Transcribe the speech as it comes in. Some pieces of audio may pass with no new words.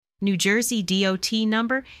New Jersey DOT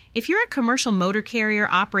number. If you're a commercial motor carrier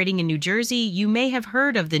operating in New Jersey, you may have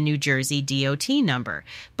heard of the New Jersey DOT number.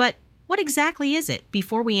 But what exactly is it?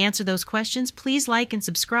 Before we answer those questions, please like and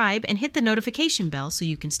subscribe and hit the notification bell so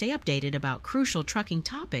you can stay updated about crucial trucking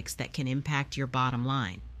topics that can impact your bottom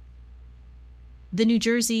line. The New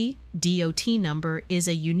Jersey DOT number is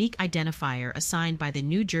a unique identifier assigned by the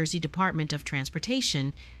New Jersey Department of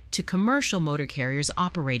Transportation to commercial motor carriers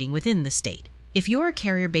operating within the state. If you're a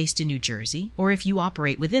carrier based in New Jersey, or if you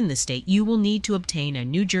operate within the state, you will need to obtain a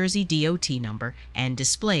New Jersey DOT number and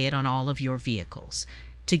display it on all of your vehicles.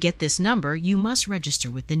 To get this number, you must register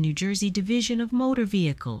with the New Jersey Division of Motor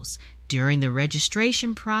Vehicles. During the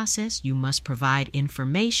registration process, you must provide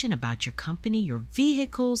information about your company, your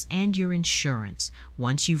vehicles, and your insurance.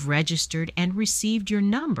 Once you've registered and received your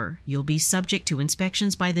number, you'll be subject to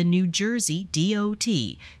inspections by the New Jersey DOT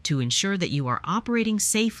to ensure that you are operating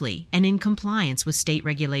safely and in compliance with state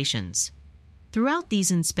regulations. Throughout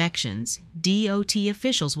these inspections, DOT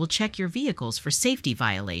officials will check your vehicles for safety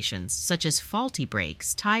violations, such as faulty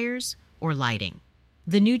brakes, tires, or lighting.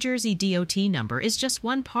 The New Jersey DOT number is just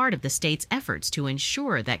one part of the state's efforts to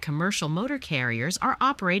ensure that commercial motor carriers are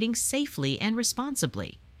operating safely and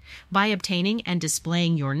responsibly. By obtaining and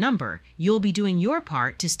displaying your number, you'll be doing your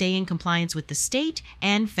part to stay in compliance with the state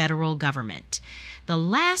and federal government. The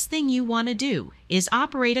last thing you want to do is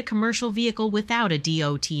operate a commercial vehicle without a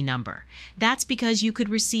DOT number. That's because you could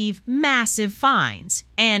receive massive fines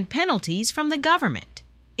and penalties from the government.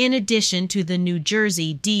 In addition to the New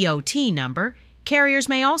Jersey DOT number, carriers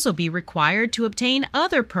may also be required to obtain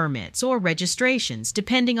other permits or registrations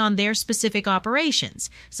depending on their specific operations,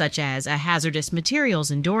 such as a hazardous materials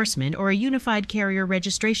endorsement or a unified carrier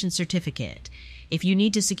registration certificate. If you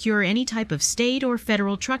need to secure any type of state or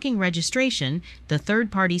federal trucking registration, the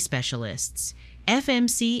third-party specialists,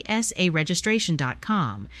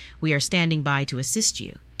 fmcsaregistration.com. We are standing by to assist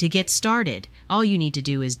you. To get started, all you need to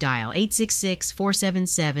do is dial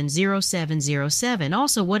 866-477-0707.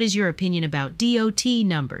 Also, what is your opinion about DOT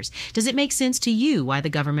numbers? Does it make sense to you why the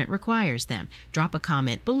government requires them? Drop a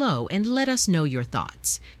comment below and let us know your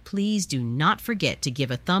thoughts. Please do not forget to give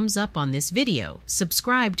a thumbs up on this video,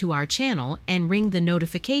 subscribe to our channel, and ring the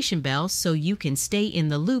notification bell so you can stay in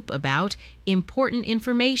the loop about important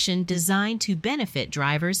information designed to benefit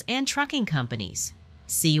drivers and trucking companies.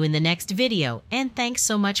 See you in the next video, and thanks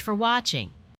so much for watching.